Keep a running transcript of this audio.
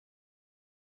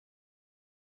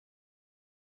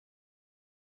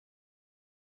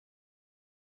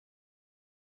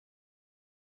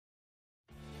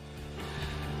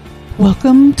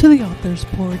Welcome to the Author's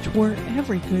Porch, where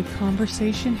every good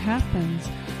conversation happens.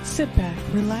 Sit back,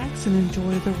 relax, and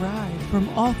enjoy the ride from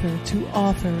author to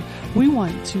author. We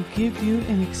want to give you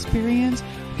an experience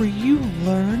where you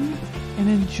learn and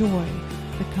enjoy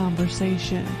the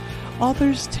conversation.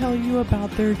 Authors tell you about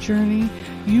their journey,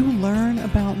 you learn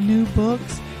about new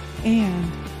books,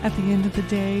 and at the end of the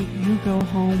day, you go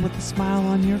home with a smile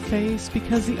on your face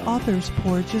because the Author's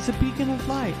Porch is a beacon of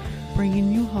light,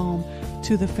 bringing you home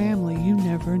to the family you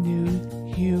never knew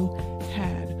you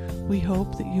had. We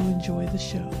hope that you enjoy the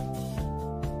show.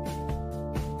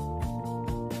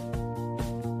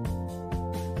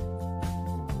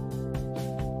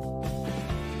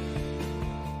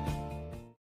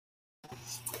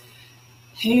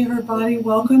 Hey everybody,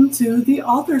 welcome to the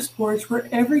Author's Porch, where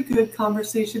every good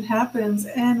conversation happens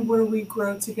and where we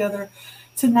grow together.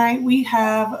 Tonight we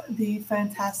have the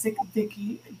fantastic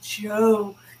Vickie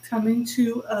Joe coming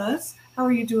to us. How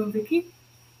are you doing, Vickie?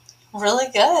 Really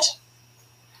good.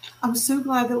 I'm so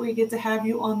glad that we get to have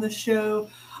you on the show.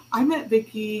 I met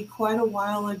Vickie quite a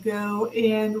while ago,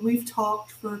 and we've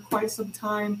talked for quite some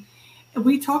time. And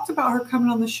we talked about her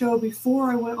coming on the show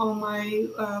before I went on my,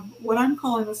 what I'm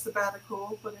calling a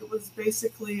sabbatical, but it was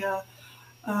basically a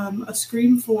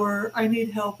scream for I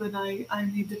need help and I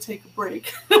need to take a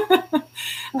break.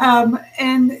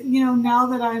 And, you know, now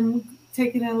that I'm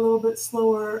taking it a little bit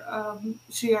slower,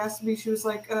 she asked me, she was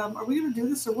like, are we going to do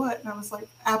this or what? And I was like,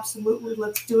 absolutely,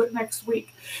 let's do it next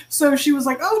week. So she was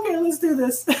like, okay, let's do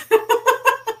this.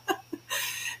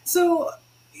 So,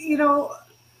 you know,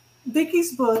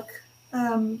 Vickie's book,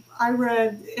 I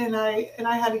read, and I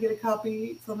had to get a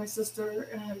copy for my sister,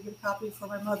 and I had to get a copy for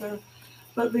my mother.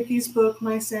 But Vickie's book,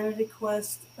 My Sanity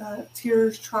Quest,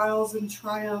 Tears, Trials, and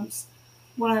Triumphs,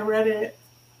 when I read it,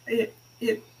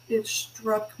 it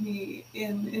struck me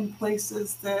in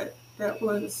places that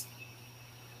was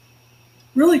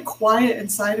really quiet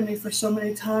inside of me for so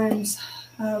many times.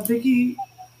 Vickie,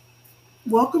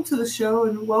 welcome to the show,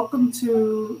 and welcome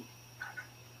to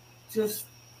just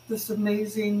this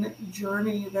amazing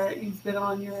journey that you've been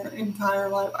on your entire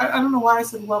life. I don't know why I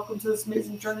said welcome to this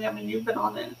amazing journey. I mean, you've been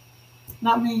on it,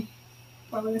 not me.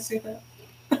 Why would I say that?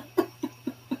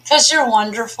 Because you're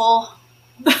wonderful.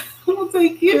 Well,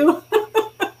 thank you.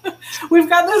 We've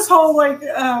got this whole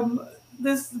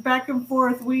this back and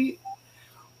forth.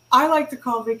 I like to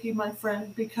call Vickie my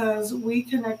friend because we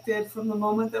connected from the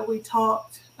moment that we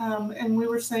talked, and we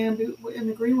were saying in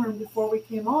the green room before we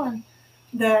came on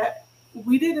that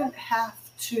we didn't have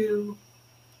to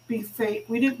be fake.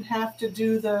 We didn't have to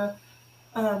do the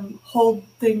hold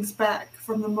things back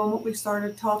from the moment we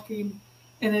started talking,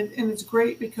 and it's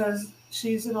great because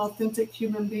she's an authentic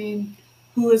human being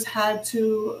who has had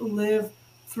to live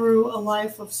through a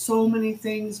life of so many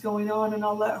things going on, and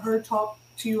I'll let her talk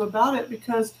to you about it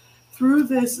because through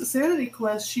this Sanity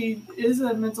Quest, she is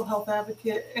a mental health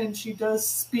advocate, and she does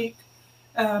speak.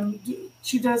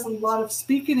 She does a lot of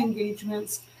speaking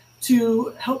engagements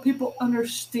to help people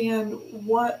understand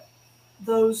what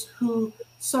those who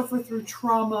suffer through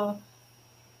trauma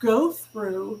go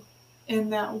through in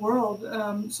that world.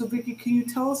 So Vickie, can you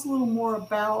tell us a little more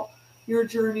about your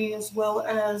journey as well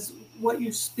as what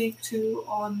you speak to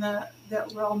on that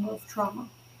realm of trauma?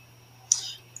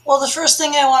 Well, the first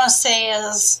thing I want to say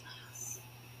is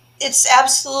it's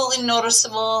absolutely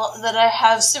noticeable that I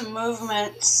have some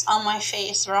movements on my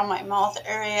face, around my mouth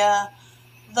area.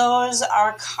 Those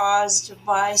are caused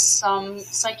by some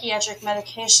psychiatric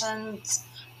medications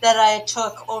that I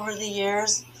took over the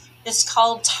years. It's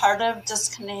called tardive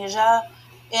dyskinesia,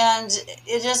 and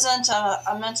it isn't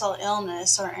a mental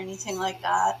illness or anything like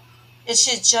that.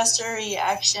 It's just a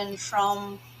reaction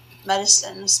from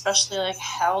medicine, especially like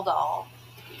Haldol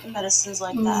and medicines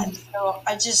like that. So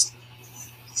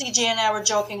CJ and I were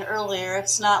joking earlier,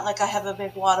 it's not like I have a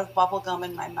big wad of bubble gum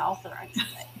in my mouth or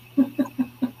anything.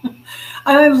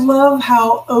 I love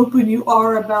how open you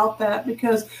are about that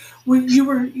because when you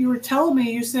were telling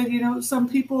me, you said, you know, some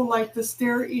people like to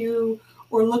stare at you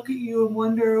or look at you and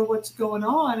wonder what's going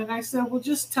on. And I said, well,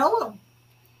 just tell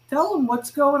them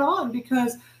what's going on,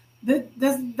 because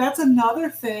that's another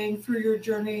thing through your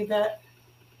journey that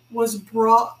was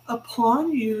brought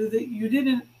upon you that you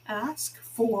didn't ask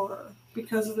for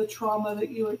because of the trauma that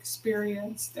you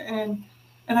experienced. And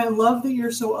I love that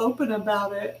you're so open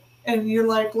about it. And you're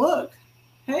like, look,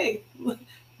 hey,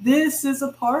 this is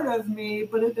a part of me,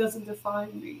 but it doesn't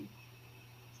define me.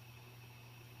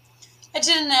 I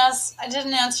didn't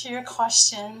answer your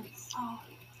question.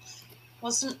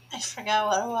 I forgot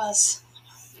what it was.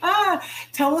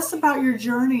 Tell us about your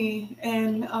journey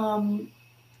and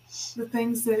the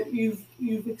things that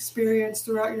you've experienced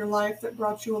throughout your life that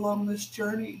brought you along this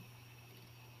journey.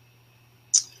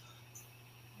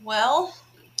 Well,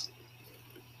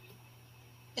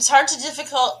 it's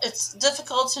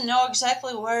difficult to know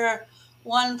exactly where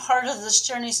one part of this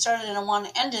journey started and one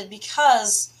ended,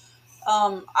 because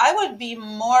I would be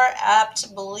more apt to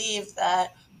believe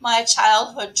that my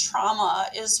childhood trauma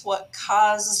is what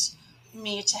caused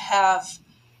me to have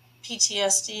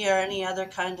PTSD or any other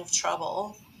kind of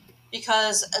trouble,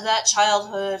 because that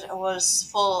childhood was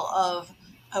full of,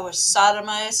 I was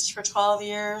sodomized for 12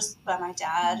 years by my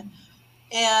dad,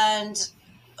 and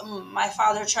my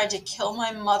father tried to kill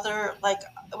my mother. Like,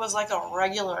 it was like a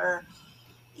regular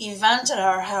event at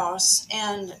our house,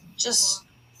 and just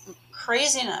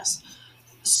craziness.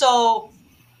 So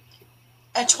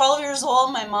at 12 years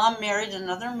old, my mom married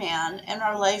another man, and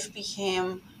our life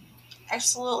became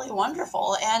absolutely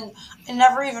wonderful. And I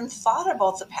never even thought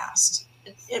about the past.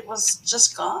 It was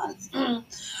just gone.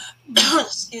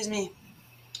 Excuse me.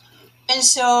 And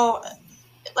so,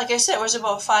 like I said, it was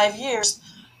about 5 years.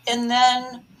 And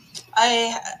then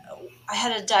I, I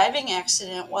had a diving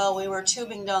accident while we were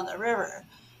tubing down the river.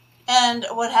 And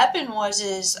what happened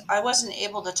is I wasn't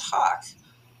able to talk.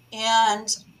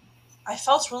 And I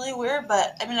felt really weird,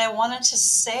 but I mean, I wanted to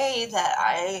say that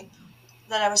I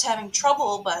was having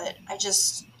trouble, but I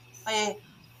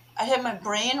I had, my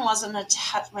brain wasn't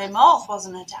attached, my mouth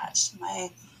wasn't attached,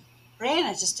 my brain,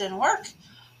 it just didn't work.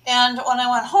 And when I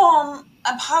went home,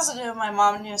 I'm positive my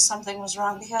mom knew something was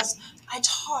wrong, because I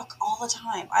talk all the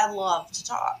time. I love to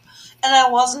talk, and I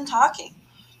wasn't talking.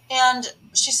 And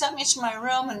she sent me to my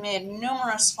room and made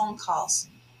numerous phone calls.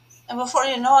 And before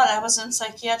you know it, I was in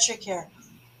psychiatric care.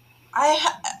 I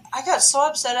got so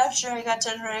upset after I got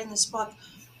done writing this book,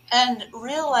 and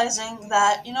realizing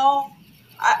that,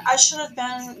 I should have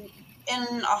been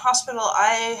in a hospital.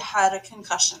 I had a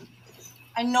concussion.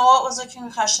 I know it was a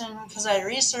concussion because I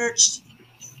researched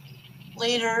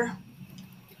later,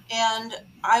 and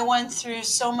I went through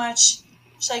so much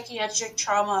psychiatric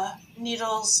trauma,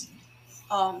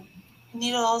 um,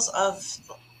 needles of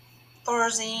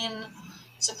Thorazine,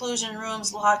 seclusion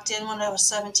rooms, locked in when I was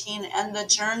 17, and the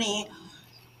journey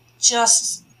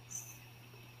just,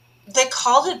 they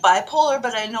called it bipolar,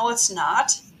 but I know it's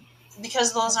not,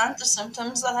 because those aren't the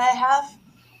symptoms that I have.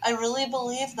 I really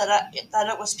believe that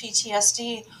it was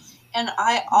PTSD, and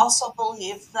I also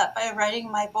believe that by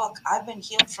writing my book, I've been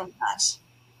healed from that.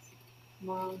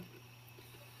 Wow.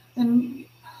 And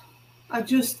I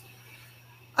just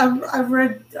I've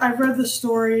read the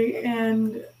story,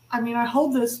 and I mean, I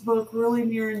hold this book really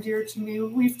near and dear to me.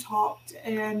 We've talked,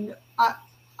 and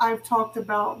I've talked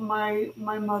about my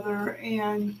mother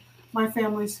and my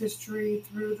family's history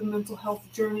through the mental health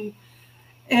journey,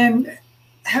 and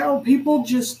how people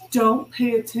just don't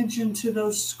pay attention to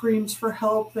those screams for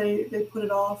help. They put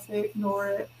it off. They ignore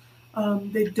it.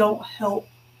 They don't help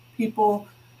people.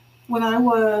 When I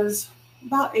was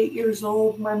about 8 years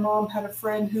old, my mom had a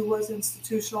friend who was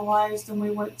institutionalized, and we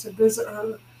went to visit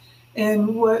her.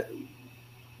 And what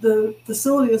the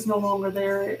facility is no longer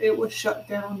there. It was shut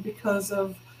down because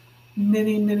of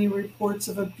many reports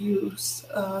of abuse.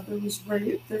 There was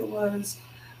rape. There was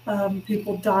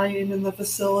people dying in the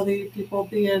facility. People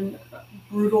being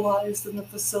brutalized in the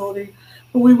facility.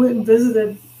 But we went and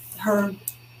visited her,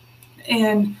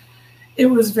 and it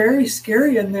was very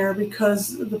scary in there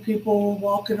because the people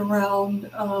walking around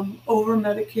over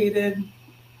medicated,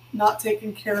 not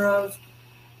taken care of,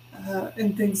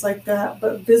 and things like that.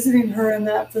 But visiting her in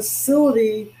that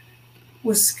facility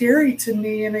was scary to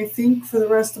me. And I think for the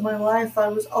rest of my life, I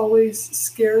was always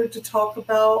scared to talk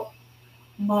about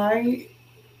my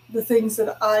the things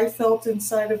that I felt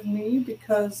inside of me,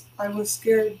 because I was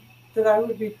scared that I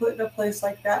would be put in a place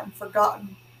like that and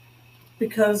forgotten.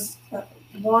 Because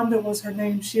Wanda was her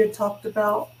name. She had talked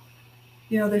about,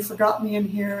 they forgot me in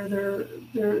here.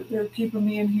 They're keeping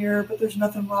me in here, but there's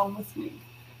nothing wrong with me.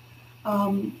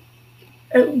 Um,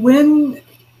 when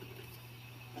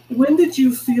did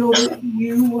you feel that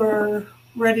you were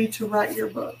ready to write your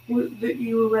book? That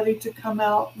you were ready to come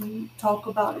out and talk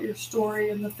about your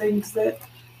story and the things that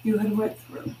you had went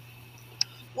through?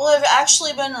 Well, I've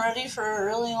actually been ready for a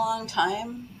really long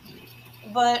time,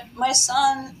 but my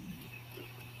son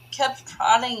kept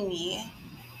prodding me,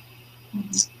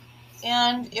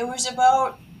 and it was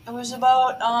about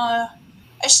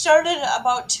I started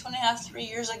about 2.5, 3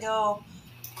 years ago,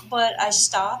 but I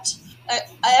stopped.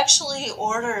 I actually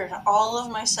ordered all of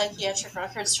my psychiatric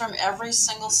records from every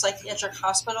single psychiatric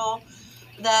hospital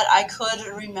that I could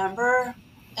remember.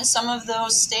 And some of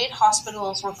those state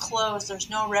hospitals were closed. There's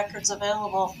no records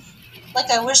available.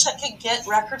 Like, I wish I could get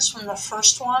records from the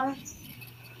first one.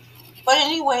 But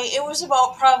anyway, it was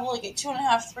about probably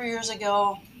 2.5, 3 years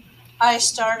ago I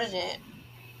started it.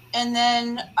 And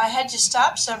then I had to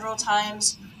stop several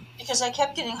times because I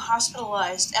kept getting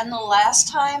hospitalized. And the last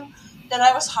time that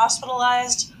I was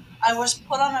hospitalized, I was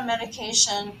put on a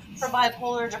medication for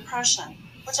bipolar depression,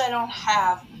 which I don't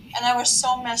have. And I was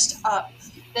so messed up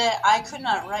that I could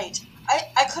not write.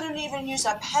 I couldn't even use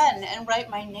a pen and write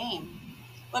my name.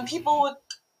 When people would,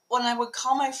 when I would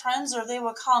call my friends or they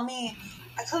would call me,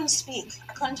 I couldn't speak.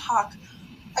 I couldn't talk.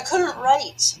 I couldn't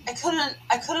write. I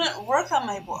couldn't work on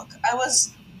my book.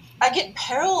 I get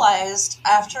paralyzed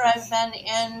after I've been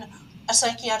in a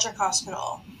psychiatric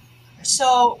hospital.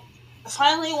 So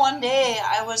finally one day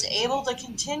I was able to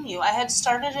continue. I had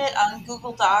started it on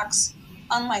Google Docs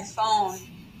on my phone,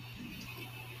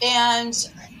 and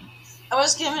I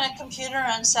was given a computer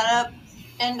and set up,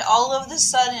 and all of the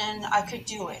sudden I could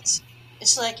do it.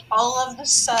 It's like all of the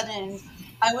sudden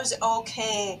I was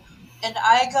okay, and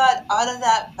I got out of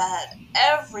that bed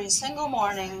every single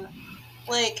morning.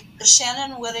 Like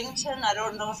Shannon Whittington, I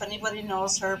don't know if anybody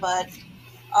knows her, but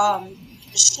um,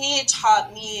 she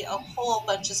taught me a whole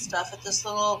bunch of stuff at this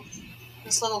little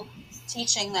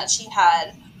teaching that she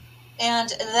had, and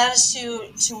that is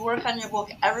to work on your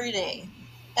book every day.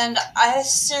 And I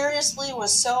seriously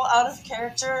was so out of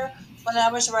character when I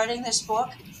was writing this book.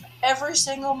 Every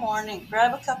single morning,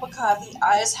 grab a cup of coffee,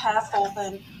 eyes half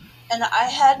open, and I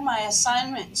had my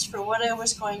assignments for what I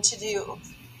was going to do,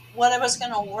 what I was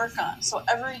going to work on. So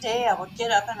every day I would get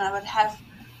up and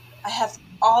I have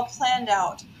all planned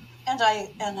out. And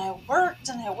I worked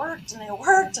and I worked and I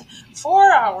worked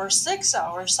 4 hours, 6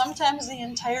 hours, sometimes the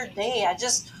entire day.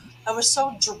 I was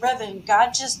so driven.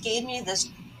 God just gave me this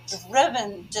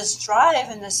driven, just drive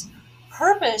and this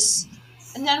purpose.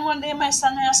 And then one day my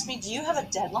son asked me, "Do you have a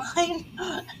deadline?"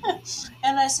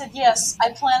 And I said, "Yes,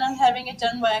 I plan on having it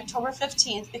done by October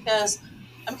 15th because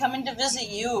I'm coming to visit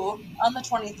you on the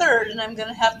 23rd and I'm going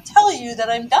to have to tell you that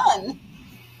I'm done."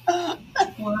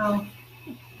 Wow,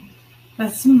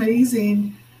 that's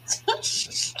amazing.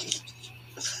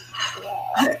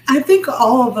 I think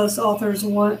all of us authors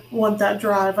want that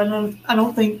drive. I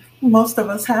don't think most of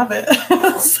us have it.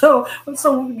 so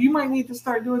you might need to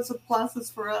start doing some classes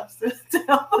for us to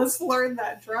help us learn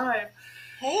that drive.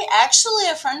 Hey, actually,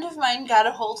 a friend of mine got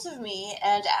a hold of me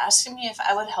and asked me if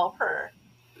I would help her,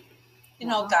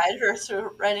 Wow, guide her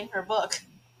through writing her book.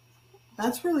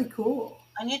 that's really cool.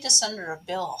 I need to send her a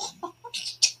bill.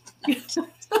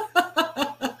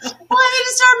 Well, I need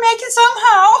to start making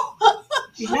somehow.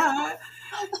 Yeah.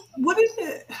 What is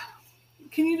it?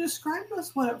 Can you describe to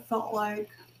us what it felt like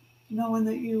knowing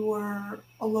that you were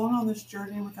alone on this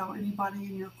journey without anybody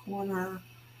in your corner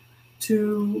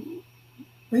to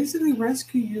basically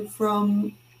rescue you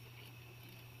from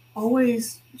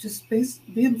always just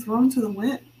being thrown to the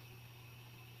wind?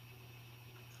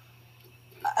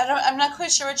 I'm not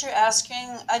quite sure what you're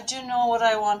asking. I do know what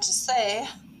I want to say.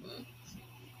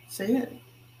 Say it.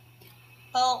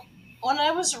 Well, when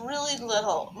I was really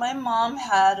little, my mom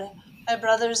had my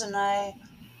brothers and I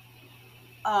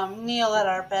kneel at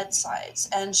our bedsides,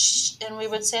 and we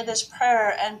would say this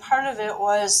prayer, and part of it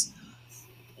was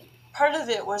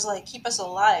like keep us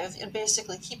alive and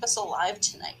basically keep us alive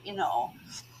tonight, you know.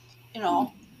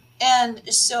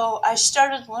 And so I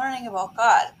started learning about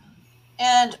God.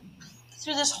 And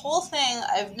through this whole thing,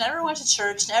 I've never went to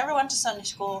church, never went to Sunday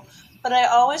school, but I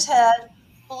always had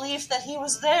belief that he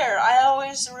was there. I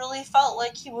always really felt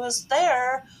like he was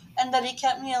there and that he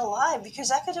kept me alive because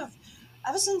I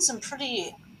was in some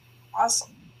pretty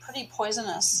awesome, pretty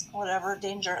poisonous, whatever,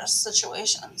 dangerous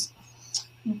situations.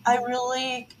 I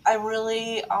really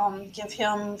give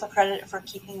him the credit for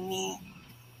keeping me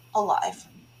alive.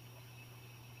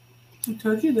 I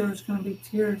told you there was going to be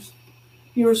tears.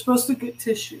 You were supposed to get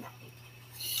tissue.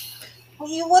 Well,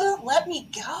 you wouldn't let me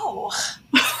go.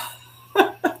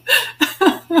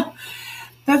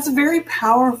 That's very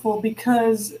powerful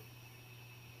because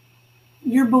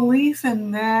your belief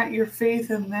in that, your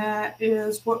faith in that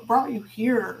is what brought you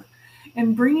here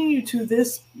and bringing you to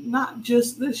this, not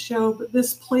just this show, but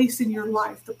this place in your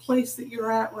life, the place that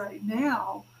you're at right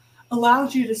now,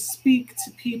 allows you to speak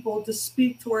to people, to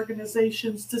speak to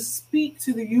organizations, to speak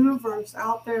to the universe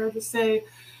out there to say,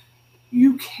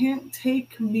 you can't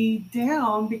take me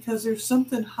down because there's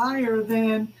something higher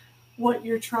than what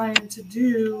you're trying to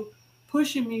do,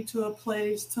 pushing me to a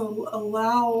place to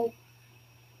allow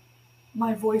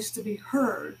my voice to be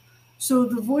heard. So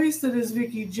the voice that is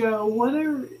Vickie Joe, what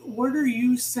are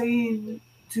you saying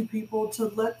to people to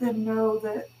let them know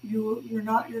that you're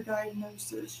not your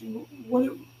diagnosis?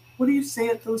 What do you say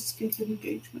at those speaking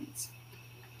engagements?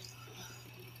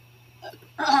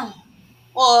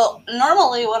 Well,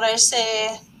 normally what I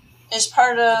say is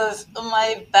part of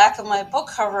my back of my book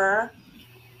cover,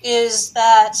 is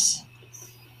that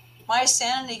my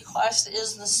sanity quest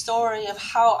is the story of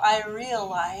how I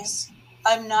realize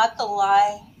I'm not the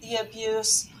lie, the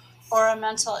abuse, or a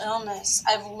mental illness.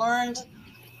 I've learned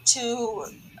to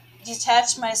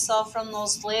detach myself from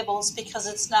those labels because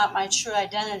it's not my true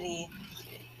identity.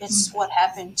 It's what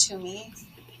happened to me.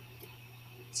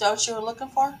 Is that what you were looking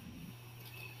for?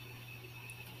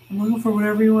 I'm looking for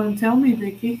whatever you want to tell me,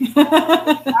 Vickie.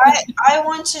 I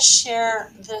want to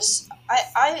share this.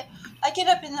 I get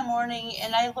up in the morning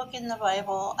and I look in the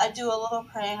Bible. I do a little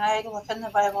praying. I look in the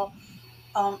Bible.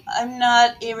 I'm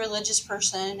not a religious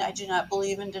person. I do not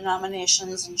believe in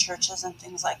denominations and churches and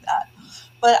things like that.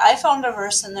 But I found a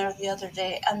verse in there the other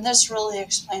day, and this really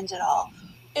explains it all.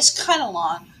 It's kind of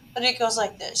long, but it goes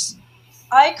like this: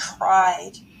 I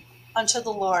cried unto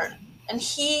the Lord, and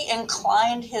he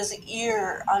inclined his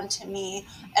ear unto me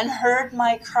and heard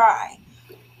my cry.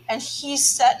 And he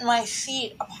set my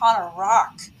feet upon a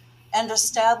rock and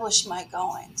established my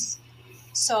goings.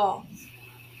 So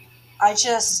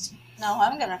now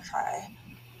I'm going to cry.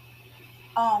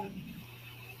 Um,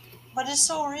 but it's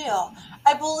so real.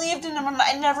 I believed in him and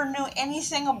I never knew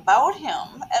anything about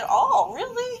him at all.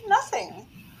 Really? Nothing.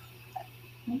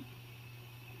 I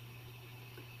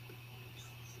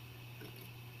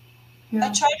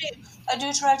Yeah. try to, I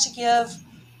do try to give,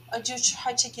 I do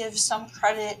try to give some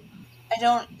credit. I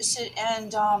don't sit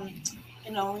and,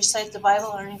 recite the Bible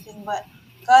or anything, but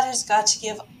God has got to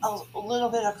give a little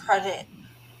bit of credit.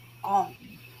 Um,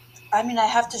 I mean, I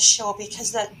have to show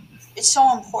because that it's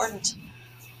so important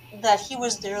that he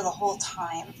was there the whole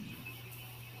time.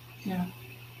 Yeah.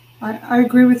 I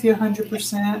agree with you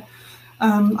 100%.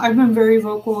 I've been very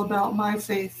vocal about my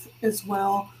faith as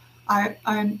well. I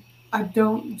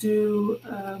don't do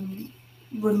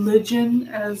religion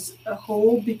as a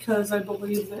whole because I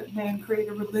believe that man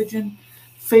created religion.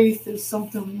 Faith is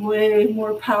something way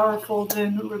more powerful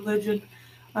than religion.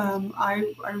 I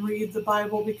read the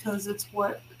Bible because it's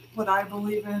what I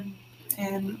believe in,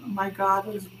 and my God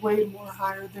is way more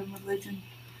higher than religion.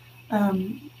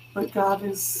 But God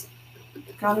is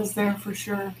there for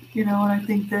sure, and I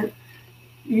think that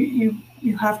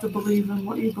you have to believe in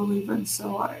what you believe in.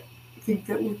 So I think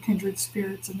that we're kindred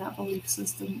spirits in that belief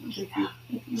system, Vickie.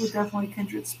 We're definitely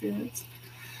kindred spirits.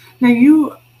 Now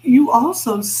you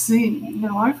also sing.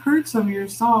 Now I've heard some of your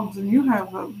songs, and you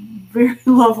have a very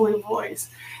lovely voice.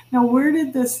 Now, where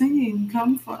did the singing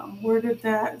come from? Where did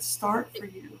that start for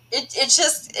you? It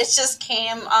just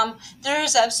came. There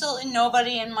is absolutely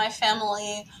nobody in my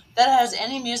family that has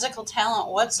any musical talent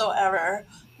whatsoever.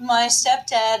 My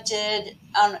stepdad did,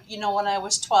 when I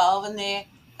was 12, and they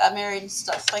got married and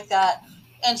stuff like that.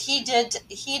 And he did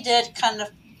kind of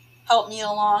help me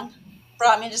along,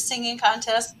 brought me to singing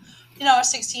contests. I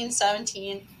was 16,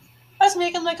 17. I was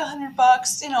making like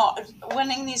 $100,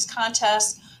 winning these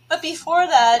contests. But before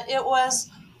that, it was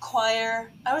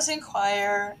choir. I was in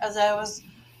choir as I was,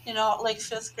 like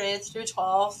fifth grade through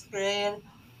 12th grade.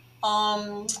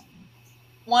 Um,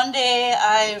 One day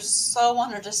I so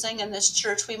wanted to sing in this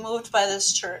church. We moved by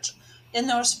this church in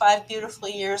those 5 beautiful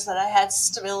years that I had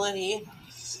stability.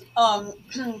 Um,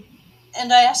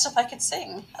 and I asked if I could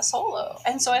sing a solo.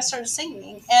 And so I started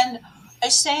singing. And I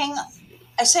sang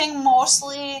I sang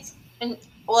mostly in,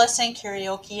 I sang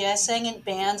karaoke. I sang in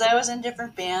bands. I was in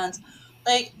different bands.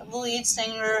 Like the lead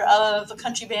singer of a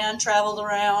country band traveled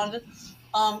around,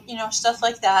 stuff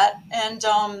like that. And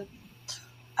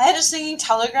I had a singing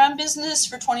telegram business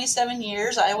for 27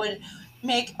 years. I would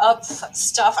make up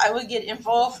stuff. I would get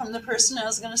info from the person I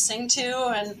was going to sing to,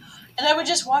 and I would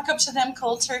just walk up to them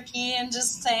cold turkey and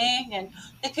just sing and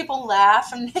make people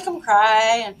laugh and make them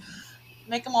cry and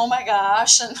make them, oh my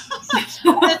gosh, and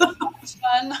I had so much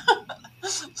fun.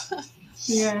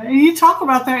 Yeah, and you talk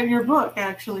about that in your book.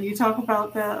 Actually, you talk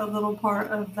about that a little part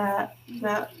of that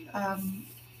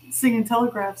singing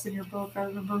telegraphs in your book. I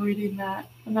remember reading that,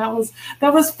 and that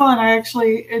was fun. I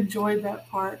actually enjoyed that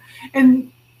part.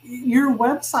 And your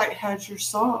website has your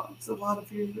songs, a lot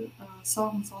of your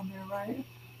songs on there, right?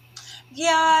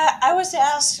 Yeah, I was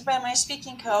asked by my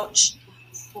speaking coach,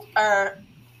 or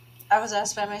I was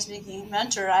asked by my speaking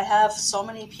mentor. I have so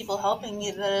many people helping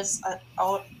me that it's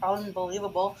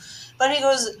unbelievable. But he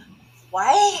goes,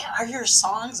 "Why are your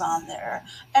songs on there?"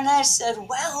 And I said,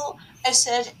 "Well, I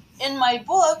said in my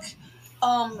book,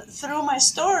 through my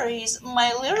stories,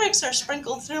 my lyrics are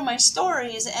sprinkled through my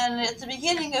stories, and at the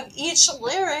beginning of each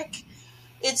lyric,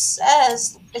 it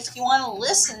says if you want to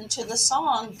listen to the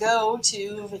song, go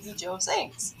to Vickie Joe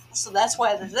Sings." So that's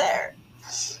why they're there.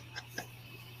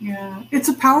 Yeah, it's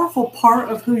a powerful part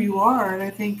of who you are, and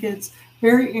I think it's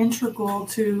very integral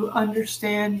to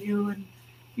understand you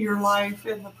your life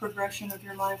and the progression of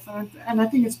your life. And I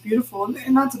think it's beautiful.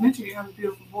 And not to mention, you have a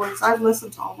beautiful voice. I've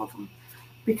listened to all of them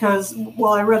because,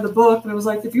 well, I read the book and it was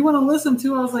like, if you want to listen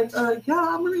to, I was like, yeah,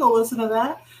 I'm going to go listen to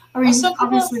that. I Well, mean, some people.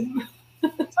 obviously.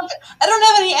 I don't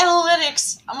have any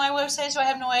analytics on my website, so I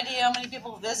have no idea how many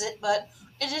people visit. But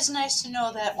it is nice to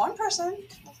know that one person.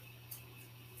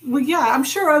 Well, yeah, I'm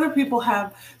sure other people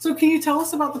have. So, can you tell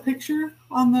us about the picture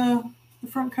on the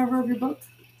front cover of your book?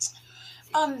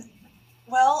 Um,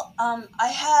 Well, I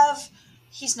have.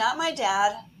 He's not my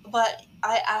dad, but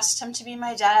I asked him to be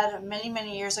my dad many,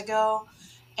 many years ago,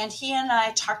 and he and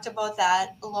I talked about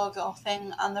that logo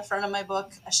thing on the front of my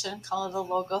book. I shouldn't call it a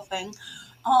logo thing.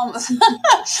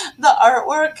 The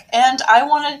artwork, and I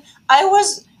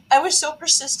was so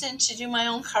persistent to do my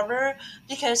own cover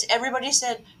because everybody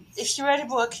said if you write a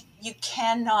book, you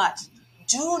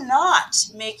do not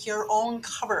make your own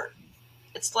cover.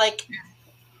 It's like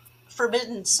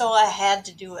forbidden, so I had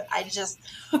to do it. I just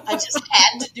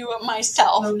had to do it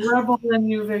myself. The rebel in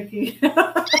you, Vickie.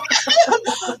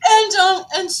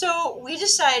 And so we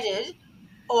decided,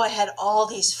 oh, I had all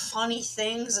these funny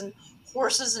things and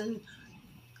horses and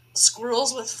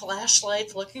squirrels with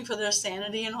flashlights looking for their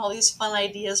sanity and all these fun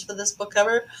ideas for this book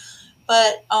cover.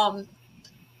 But I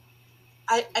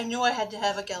knew I had to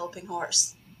have a galloping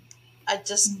horse. I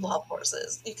just love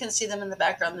horses. You can see them in the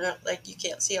background. They're like, you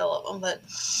can't see all of them, but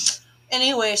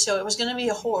anyway, so it was going to be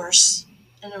a horse,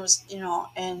 and it was,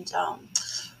 and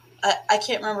I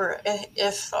can't remember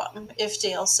if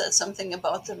Dale said something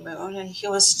about the moon, and he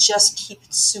was just keep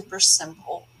it super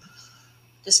simple,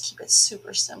 just keep it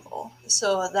super simple.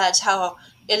 So that's how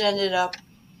it ended up.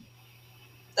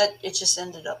 That it just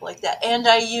ended up like that. And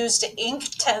I used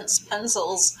Inktense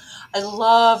pencils. I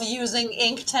love using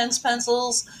Inktense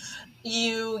pencils.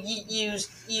 You use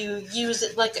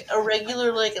it like a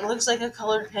regular, like it looks like a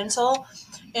colored pencil,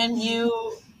 and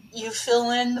you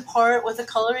fill in the part with the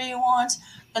color you want,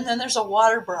 and then there's a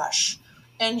water brush,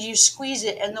 and you squeeze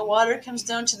it, and the water comes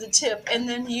down to the tip, and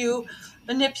then you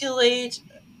manipulate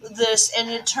this, and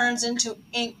it turns into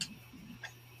ink.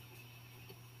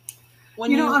 When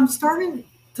you I'm starting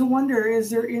to wonder, is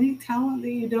there any talent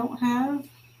that you don't have?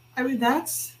 I mean,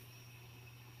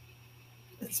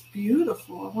 it's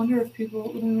beautiful. I wonder if people,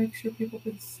 let me make sure people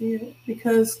can see it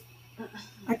because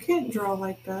I can't draw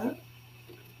like that.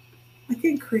 I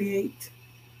can't create.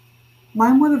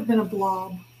 Mine would have been a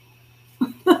blob.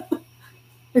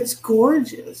 It's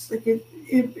gorgeous. Like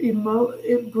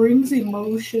it brings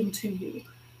emotion to you.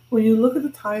 When you look at the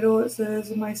title, it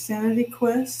says "My Sanity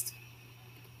Quest,"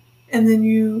 and then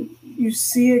you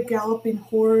see a galloping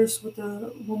horse with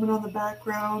a woman on the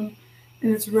background,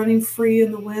 and it's running free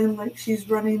in the wind, like she's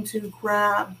running to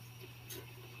grab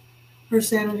her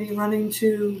sanity, running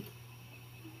to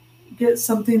get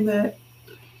something that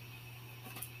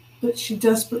she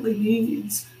desperately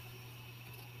needs.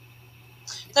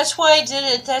 That's why I did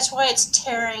it. That's why it's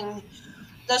tearing.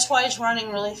 That's why it's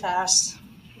running really fast,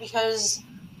 because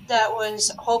that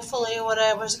was hopefully what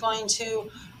I was going to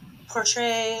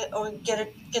portray or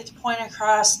get the point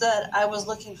across, that I was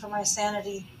looking for my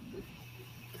sanity.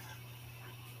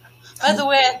 By the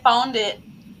way, I found it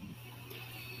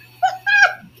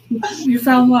You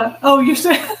found what? Oh, you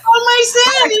said on my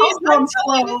I sanity. told you I'm I'm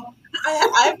telling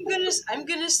you. slow. I'm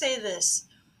gonna say this.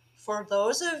 For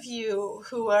those of you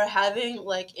who are having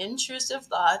like intrusive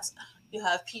thoughts, you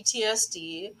have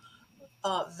PTSD,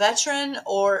 veteran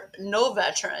or no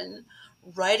veteran,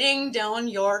 writing down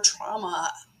your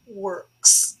trauma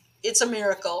works. It's a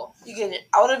miracle. You get it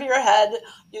out of your head,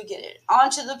 you get it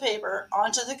onto the paper,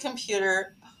 onto the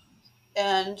computer,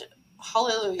 and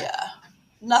hallelujah.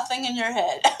 Nothing in your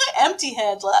head. Empty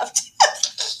head left.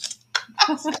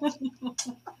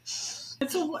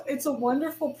 It's a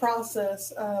wonderful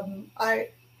process. I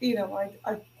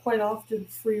quite often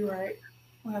free write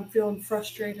when I'm feeling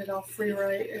frustrated. I'll free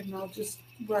write and I'll just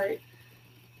write.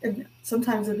 And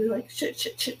sometimes it'll be like shit,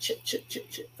 shit, shit, shit, shit, shit,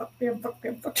 shit, fuck, bam, fuck,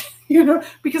 bam, fuck,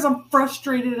 because I'm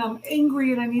frustrated and I'm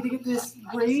angry and I need to get this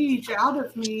rage out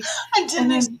of me. I didn't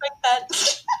And then, expect that.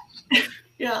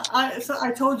 yeah,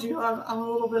 I told you I'm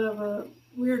a little bit of a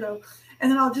weirdo. And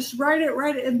then I'll just write it,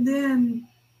 and then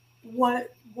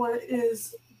what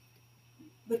is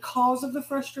the cause of the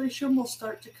frustration will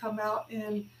start to come out.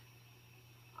 And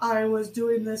I was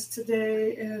doing this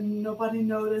today and nobody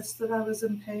noticed that I was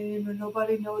in pain, or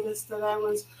nobody noticed that I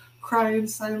was crying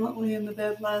silently in the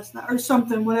bed last night or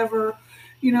something, whatever.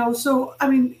 So I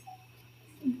mean,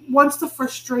 once the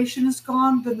frustration is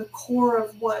gone, then the core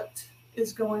of what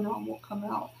is going on will come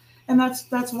out. And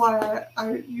that's why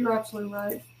I you're absolutely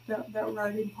right. That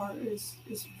writing part is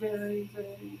very,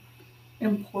 very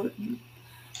important.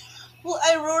 Well,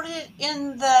 I wrote it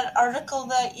in that article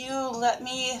that you let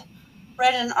me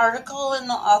write an article in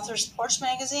the Author's Porch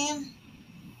magazine.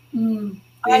 The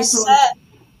I April. said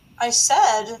I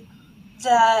said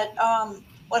that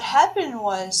what happened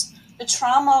was the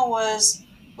trauma was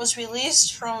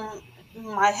released from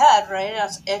my head, right?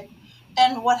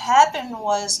 And what happened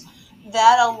was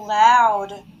that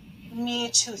allowed me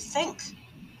to think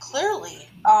clearly,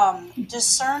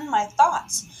 discern my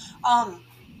thoughts.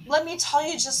 Let me tell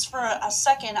you just for a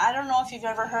second. I don't know if you've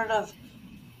ever heard of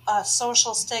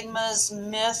social stigmas,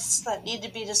 myths that need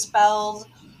to be dispelled,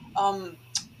 um,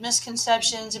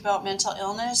 misconceptions about mental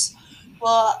illness.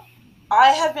 Well,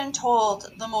 I have been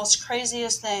told the most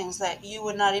craziest things that you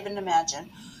would not even imagine.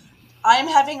 I'm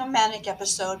having a manic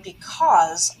episode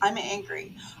because I'm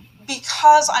angry,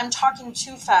 because I'm talking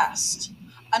too fast.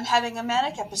 I'm having a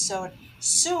manic episode.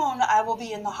 Soon I will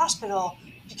be in the hospital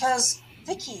because,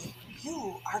 Vickie,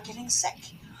 you are getting sick.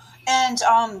 And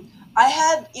I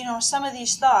had, some of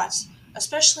these thoughts,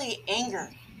 especially anger,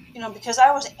 because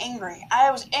I was angry.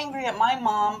 I was angry at my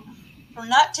mom for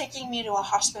not taking me to a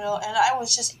hospital, and I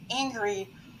was just angry,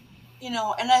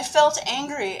 and I felt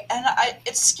angry, and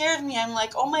it scared me. I'm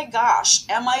like, oh my gosh,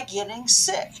 am I getting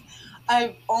sick?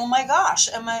 Oh my gosh,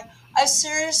 I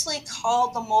seriously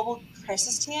called the mobile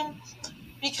crisis team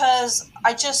because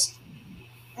I just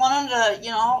wanted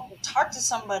to, talk to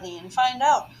somebody and find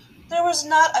out. There was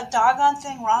not a doggone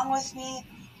thing wrong with me.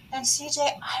 And CJ,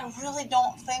 I really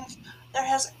don't think there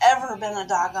has ever been a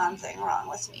doggone thing wrong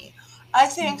with me. I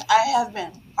think I have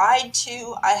been lied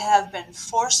to. I have been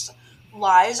forced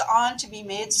lies on to be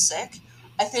made sick.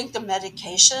 I think the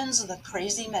medications, the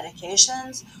crazy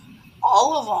medications,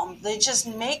 all of them, they just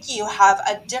make you have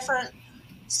a different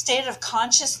state of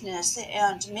consciousness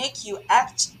and make you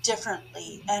act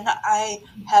differently. And I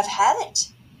have had it.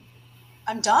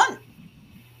 I'm done.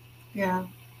 Yeah,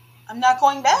 I'm not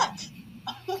going back.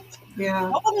 yeah.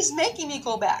 Nobody's making me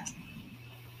go back.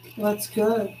 Well, that's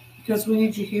good because we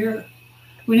need you here.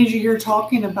 We need you here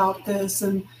talking about this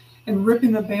and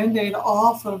ripping the band-aid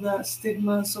off of that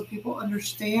stigma so people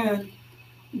understand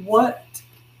what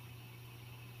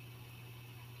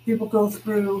people go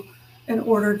through in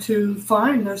order to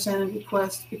find their sanity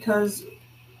quest, because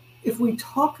if we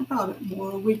talk about it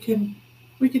more, we can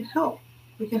help.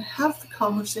 We can have the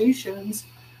conversations.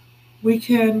 We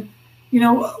can,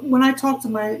 when I talk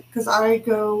to because I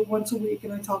go once a week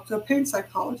and I talk to a pain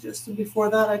psychologist, and before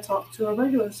that I talked to a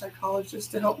regular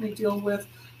psychologist to help me deal with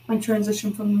my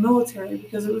transition from the military,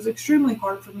 because it was extremely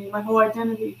hard for me. My whole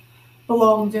identity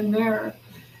belonged in there.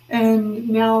 And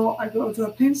now I go to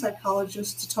a pain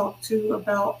psychologist to talk to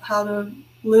about how to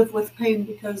live with pain,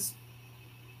 because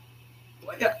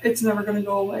it's never going to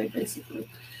go away, basically.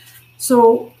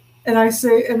 So, and I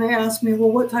say, and they ask me,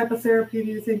 well, what type of therapy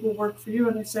do you think will work for you?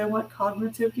 And I say, I want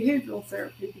cognitive behavioral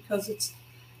therapy, because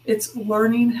it's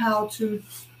learning how to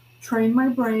train my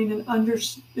brain and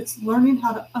it's learning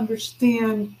how to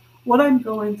understand what I'm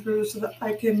going through so that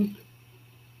I can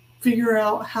figure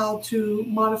out how to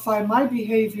modify my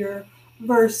behavior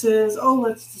versus, oh,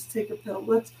 let's just take a pill.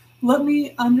 Let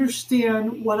me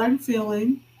understand what I'm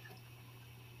feeling,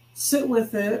 sit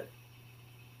with it,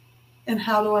 and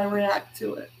how do I react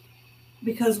to it.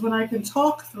 Because when I can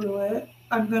talk through it,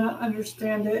 I'm going to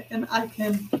understand it, and I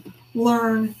can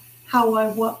learn how I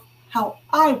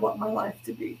want my life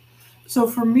to be. So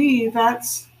for me,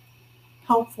 that's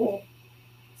helpful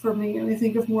for me. And I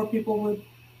think if more people would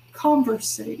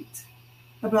conversate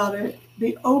about it,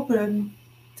 be open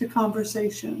to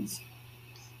conversations,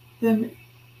 then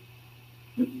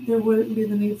there wouldn't be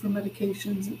the need for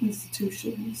medications and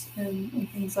institutions and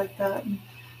things like that. And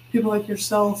people like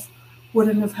yourself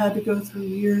wouldn't have had to go through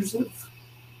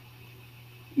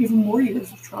even more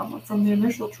years of trauma from the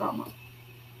initial trauma.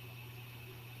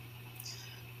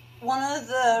 One of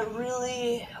the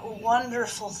really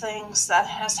wonderful things that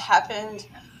has happened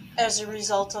as a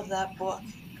result of that book,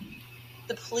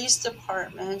 the police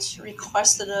department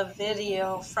requested a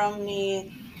video from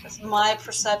me with my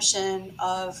perception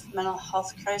of mental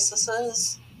health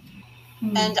crises.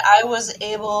 Mm. And I was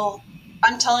able,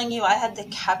 I'm telling you, I had the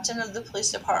captain of the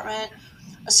police department,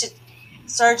 a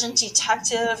sergeant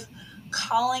detective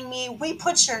calling me. We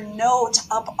put your note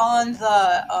up on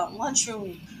the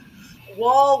lunchroom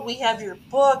wall. We have your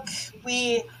book.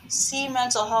 We see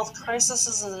mental health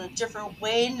crises in a different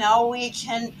way. Now we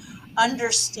can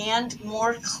understand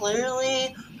more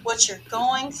clearly what you're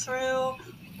going through.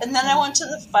 And then I Yeah. went to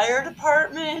the fire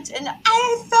department and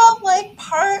I felt like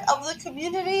part of the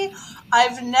community.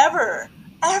 I've never,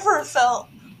 ever felt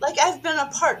like I've been a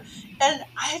part. And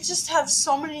I just have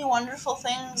so many wonderful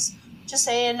things to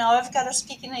say. And now I've got a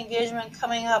speaking engagement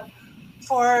coming up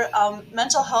for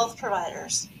mental health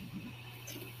providers.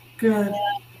 Good.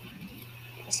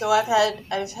 So I've had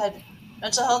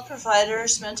mental health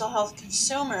providers, mental health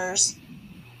consumers,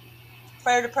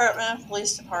 fire department,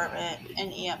 police department,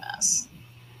 and EMS.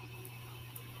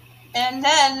 And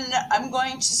then I'm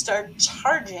going to start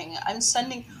charging. I'm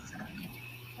sending.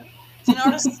 Do you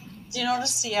notice? Do you know what a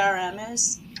CRM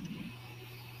is?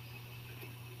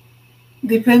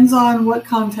 Depends on what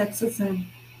context it's in.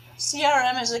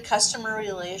 CRM is a customer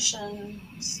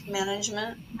relations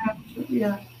management.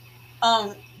 Yeah.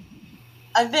 Um,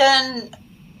 I've been,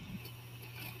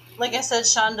 like I said,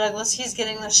 Sean Douglas. He's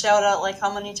getting the shout out like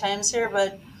how many times here,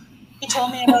 but he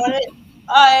told me about it.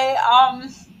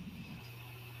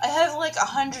 I have like a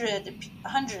hundred.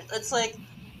 It's like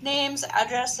names,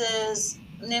 addresses,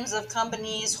 names of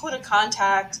companies, who to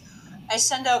contact. I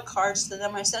send out cards to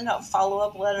them. I send out follow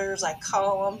up letters. I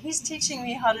call them. He's teaching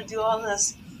me how to do all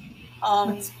this.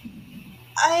 Um, That's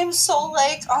I'm so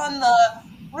like on the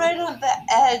right on the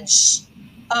edge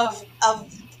of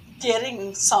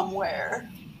getting somewhere.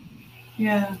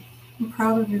 yeah. I'm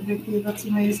proud of you, Vickie. That's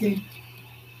amazing.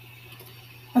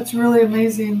 That's really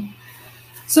amazing.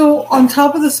 So, on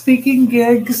top of the speaking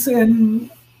gigs and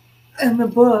the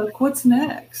book, what's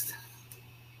next?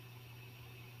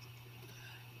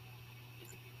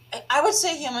 I would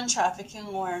say human trafficking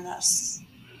awareness.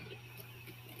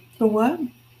 The what?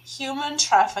 Human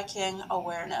trafficking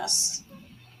awareness.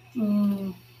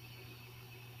 Mm,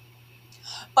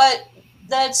 But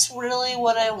that's really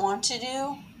what I want to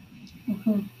do.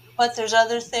 mhm. But there's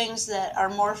other things that are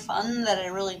more fun that I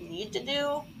really need to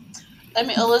do. I'm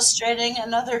illustrating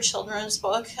another children's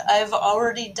book. I've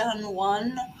already done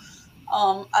one.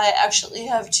 I actually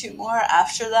have two more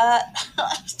after that.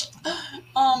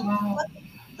 Wow. But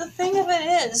the thing of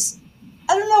it is,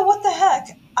 I don't know what the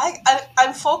heck.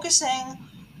 I'm focusing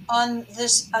on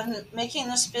this, on making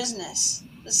this business,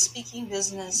 this speaking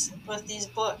business with these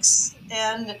books.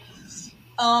 And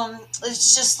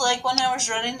it's just like when I was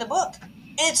writing the book.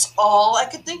 It's all I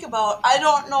could think about. I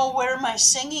don't know where my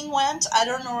singing went. I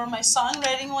don't know where my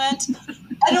songwriting went.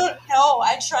 I don't know.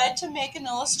 I tried to make an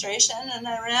illustration and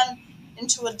I ran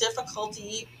into a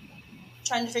difficulty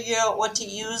trying to figure out what to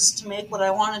use to make what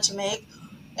I wanted to make.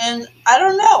 And I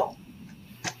don't know.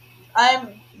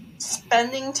 I'm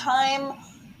spending time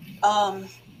um,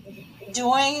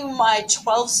 doing my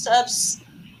 12 steps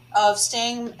of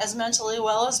staying as mentally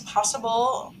well as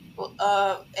possible,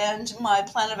 and my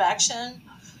plan of action,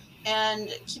 and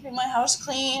keeping my house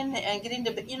clean and getting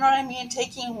to, you know what I mean,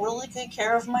 taking really good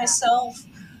care of myself.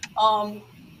 Um,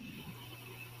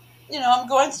 I'm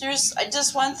going through, I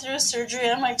just went through surgery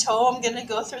on my toe. I'm going to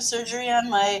go through surgery on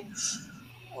my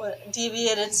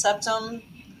deviated septum.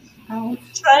 Ouch.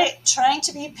 Trying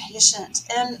to be patient.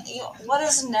 And what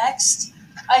is next?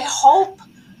 I hope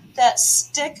that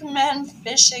Stickman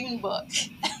fishing book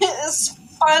is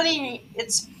funny.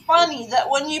 It's funny that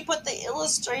when you put the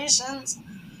illustrations,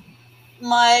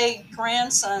 my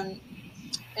grandson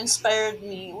inspired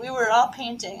me. We were all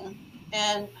painting,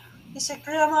 and he said,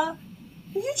 "Grandma,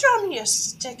 will you draw me a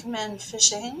Stickman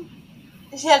fishing?"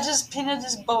 He had just painted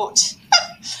his boat,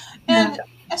 Yeah.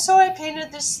 and so I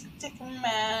painted this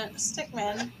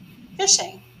stickman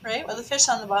fishing, right, with a fish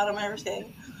on the bottom and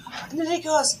everything. And then he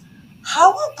goes,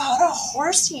 "How about a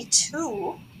horsey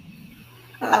too?"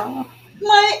 Oh,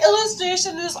 My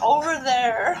illustration is over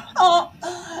there.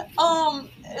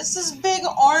 It's this big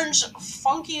orange,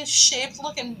 funky shaped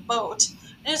looking boat.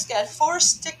 And it's got four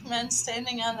stickmen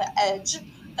standing on the edge,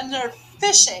 and they're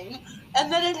fishing.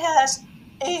 And then it has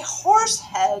a horse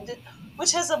head,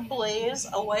 which has a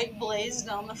white blaze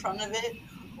down the front of it,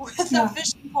 with a yeah.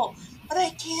 fishing pole. But I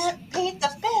can't paint the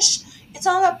fish. It's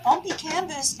on a bumpy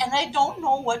canvas, and I don't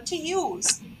know what to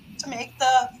use to make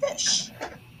the fish.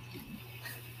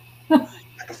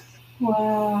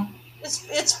 Wow.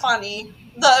 It's funny.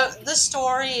 The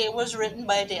story was written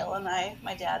by Dale and I,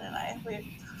 my dad and I.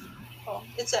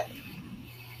 It's a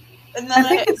and I then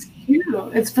think it's cute.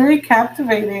 It's very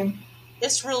captivating.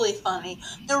 it's really funny.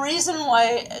 The reason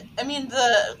why, I mean,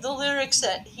 the lyrics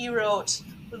that he wrote,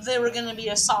 they were going to be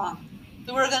a song.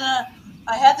 We were gonna.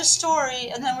 I had the story,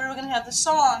 and then we were going to have the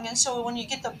song. And so when you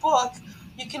get the book,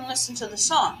 you can listen to the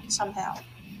song somehow.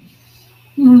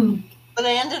 Mm. But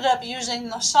I ended up using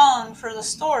the song for the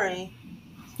story.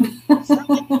 It's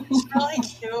really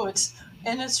cute,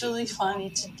 and it's really funny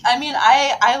to. I mean,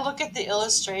 I look at the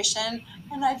illustration,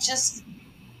 and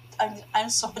I'm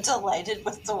so delighted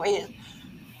with the way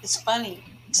it's funny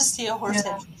to see a horse head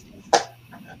Yeah, fishing.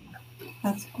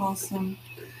 that's awesome.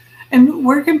 And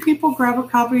where can people grab a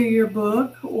copy of your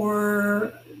book,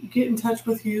 or get in touch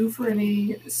with you for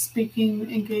any speaking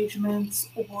engagements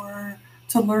or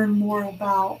to learn more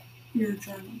about your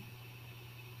journey?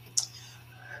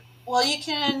 Well, you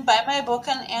can buy my book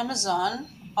on Amazon,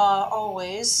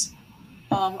 always.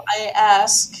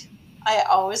 I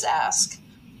always ask,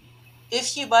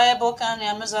 if you buy a book on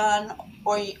Amazon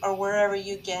or wherever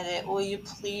you get it, will you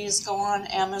please go on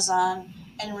Amazon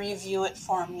and review it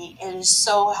for me? It is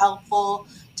so helpful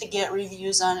to get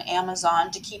reviews on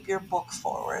Amazon to keep your book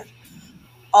forward.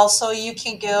 Also, you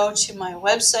can go to my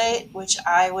website, which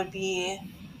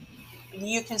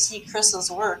you can see Crystal's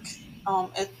work.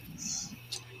 It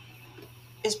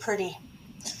is pretty.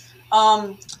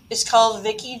 Um, it's called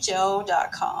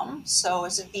VickieJo.com. So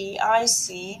it's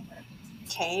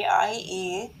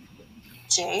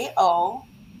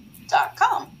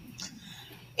VickieJO.com.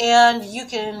 And you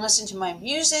can listen to my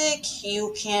music.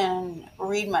 You can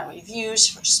read my reviews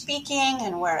for speaking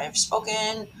and where I've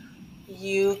spoken.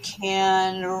 You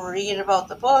can read about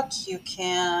the book. You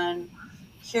can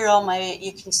see all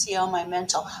my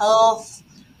mental health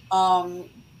um,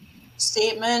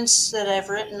 statements that I've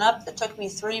written up that took me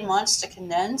 3 months to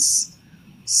condense.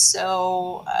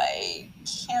 So I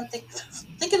can't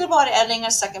thinking about adding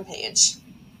a second page,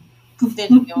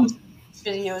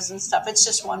 videos and stuff. It's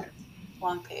just one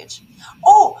long page.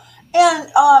 Oh,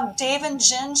 and Dave and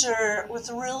Ginger with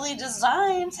Really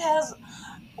Designs has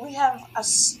we have a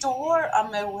store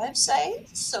on my website,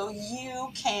 so you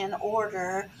can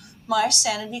order my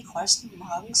Sanity Quest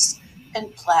mugs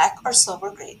and black or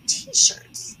silver gray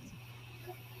T-shirts.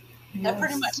 That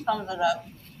pretty much Yes. sums it up.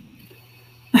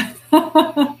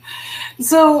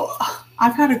 So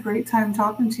I've had a great time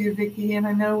talking to you, Vickie, and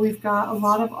I know we've got a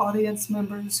lot of audience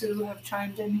members who have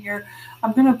chimed in here.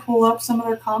 I'm going to pull up some of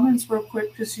their comments real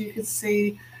quick just so you can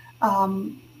see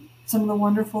um, some of the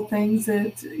wonderful things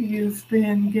that you've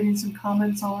been getting some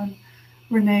comments on.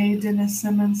 Renee Dennis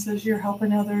Simmons says you're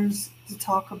helping others to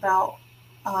talk about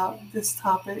this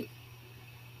topic.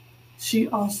 She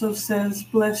also says,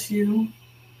 bless you.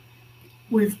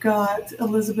 We've got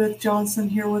Elizabeth Johnson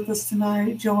here with us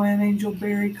tonight, Joanne Angel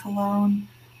Berry Cologne.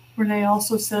 Renee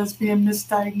also says being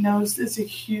misdiagnosed is a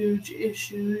huge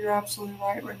issue. You're absolutely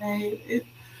right, Renee.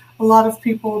 A lot of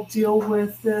people deal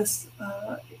with this,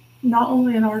 not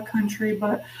only in our country,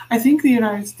 but I think the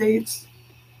United States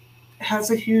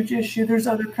has a huge issue. There's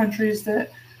other countries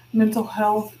that mental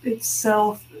health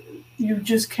itself, you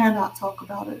just cannot talk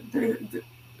about it.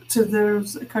 To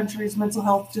those countries, mental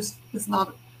health just is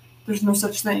not, there's no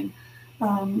such thing.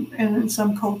 And in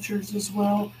some cultures as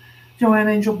well. Joanne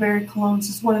Angel Berry Cologne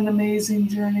says, what an amazing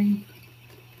journey.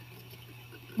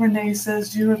 Renee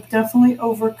says, you have definitely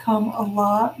overcome a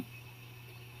lot.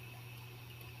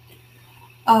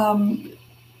 Um,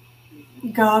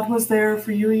 God was there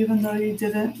for you even though you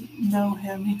didn't know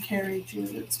him. He carried you.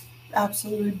 It's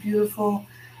absolutely beautiful.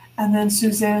 And then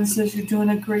Suzanne says, you're doing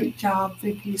a great job,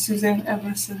 Vickie. Suzanne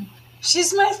Everson.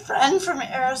 She's my friend from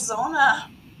Arizona.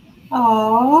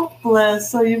 Oh, bless.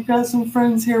 So you've got some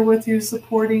friends here with you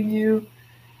supporting you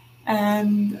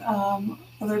and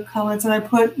other comments. And I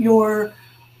put your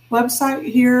website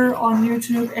here on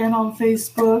YouTube and on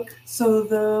Facebook so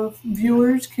the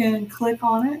viewers can click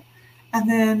on it. And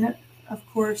then, of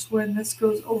course, when this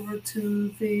goes over to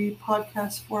the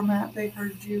podcast format, they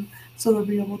heard you, so they'll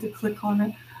be able to click on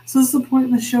it. So this is the point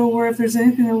in the show where if there's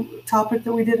anything, topic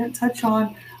that we didn't touch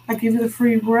on, I give you the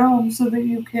free realm so that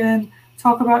you can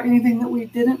talk about anything that we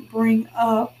didn't bring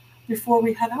up before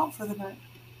we head out for the night.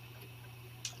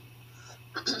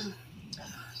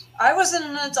 I was in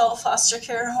an adult foster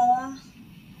care home,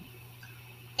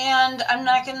 and I'm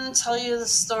not going to tell you the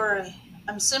story.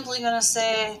 I'm simply going to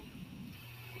say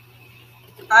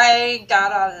I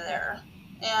got out of there,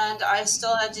 and I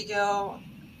still had to go.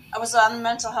 I was on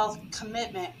mental health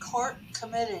commitment, court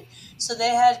committed, so they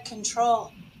had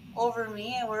control over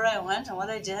me and where I went and what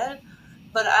I did.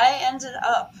 But I ended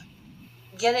up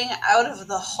getting out of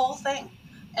the whole thing,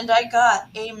 and I got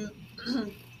a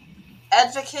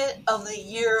Advocate of the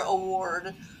Year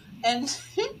award, and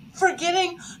for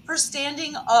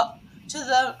standing up to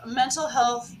the mental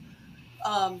health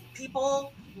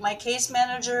people, my case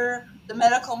manager, the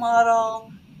medical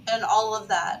model, and all of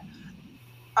that.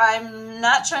 I'm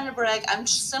not trying to brag. I'm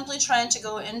simply trying to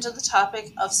go into the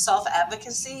topic of self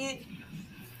advocacy.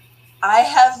 I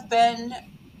have been,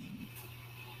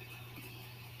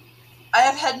 I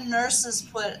have had nurses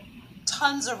put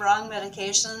tons of wrong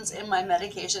medications in my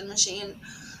medication machine,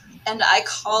 and I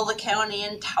call the county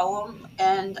and tell them,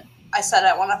 and I said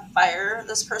I want to fire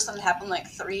this person. It happened like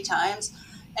 3 times,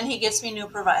 and he gets me new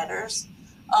providers.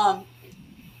 Um,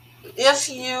 if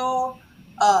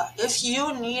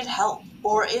you need help,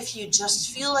 or if you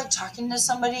just feel like talking to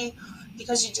somebody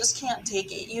because you just can't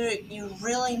take it, you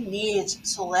really need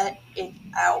to let it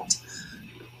out.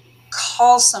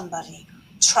 Call somebody.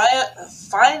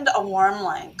 Find a warm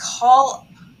line. Call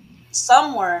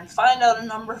somewhere and find out a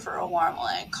number for a warm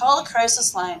line. Call a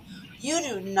crisis line. You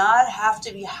do not have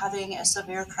to be having a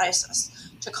severe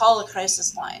crisis to call a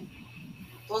crisis line.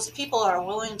 Those people are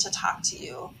willing to talk to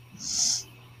you.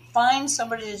 Find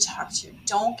somebody to talk to.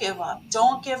 Don't give up.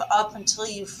 Don't give up until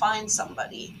you find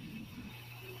somebody.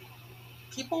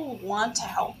 People want to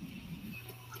help.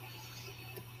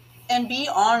 And be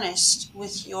honest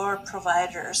with your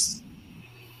providers.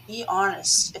 Be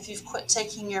honest. If you've quit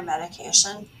taking your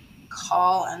medication,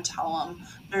 call and tell them.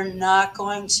 They're not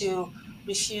going to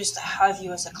refuse to have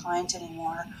you as a client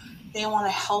anymore. They want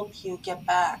to help you get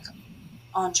back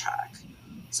on track.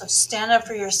 So stand up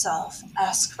for yourself.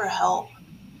 Ask for help.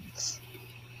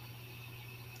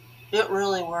 It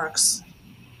really works.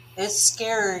 It's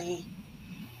scary,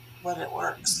 but it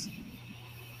works.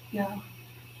 Yeah.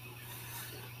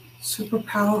 Super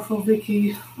powerful,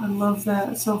 Vickie. I love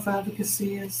that.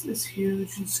 Self-advocacy is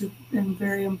huge and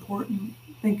very important.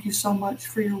 Thank you so much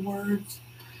for your words,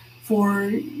 for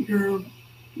your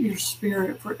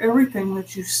spirit, for everything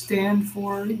that you stand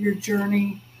for, your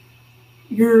journey,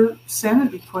 your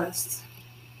sanity quest.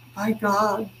 My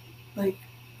God, like,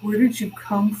 where did you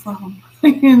come from?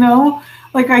 You know,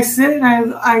 like I sit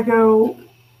and I go,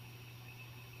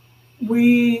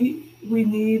 we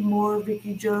need more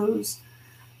Vickie Joes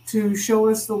to show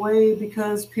us the way,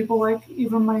 because people like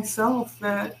even myself,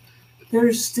 that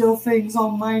there's still things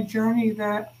on my journey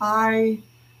that I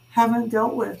haven't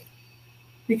dealt with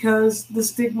because the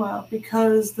stigma,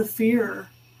 because the fear.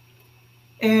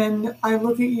 And I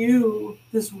look at you,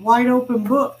 this wide open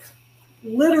book,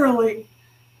 literally,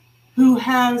 who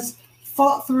has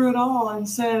fought through it all and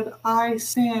said, I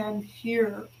stand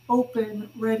here, open,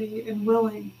 ready, and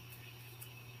willing.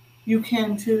 You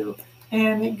can too.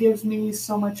 And it gives me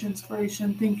so much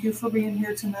inspiration. Thank you for being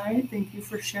here tonight. Thank you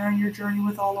for sharing your journey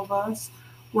with all of us,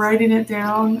 writing it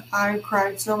down. I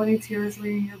cried so many tears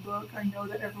reading your book. I know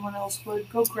that everyone else would.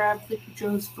 Go grab Vickie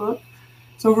Jo's book.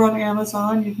 It's over on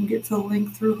Amazon. You can get to the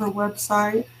link through her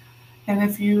website. And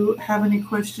if you have any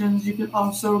questions, you can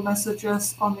also message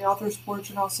us on the Author's Porch,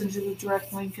 and I'll send you the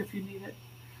direct link if you need it.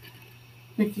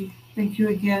 Vickie, thank you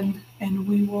again. And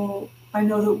I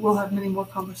know that we'll have many more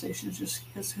conversations just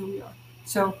because who we are.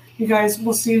 So, you guys,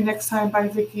 we'll see you next time. Bye,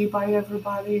 Vickie. Bye,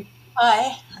 everybody.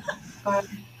 Bye. Bye.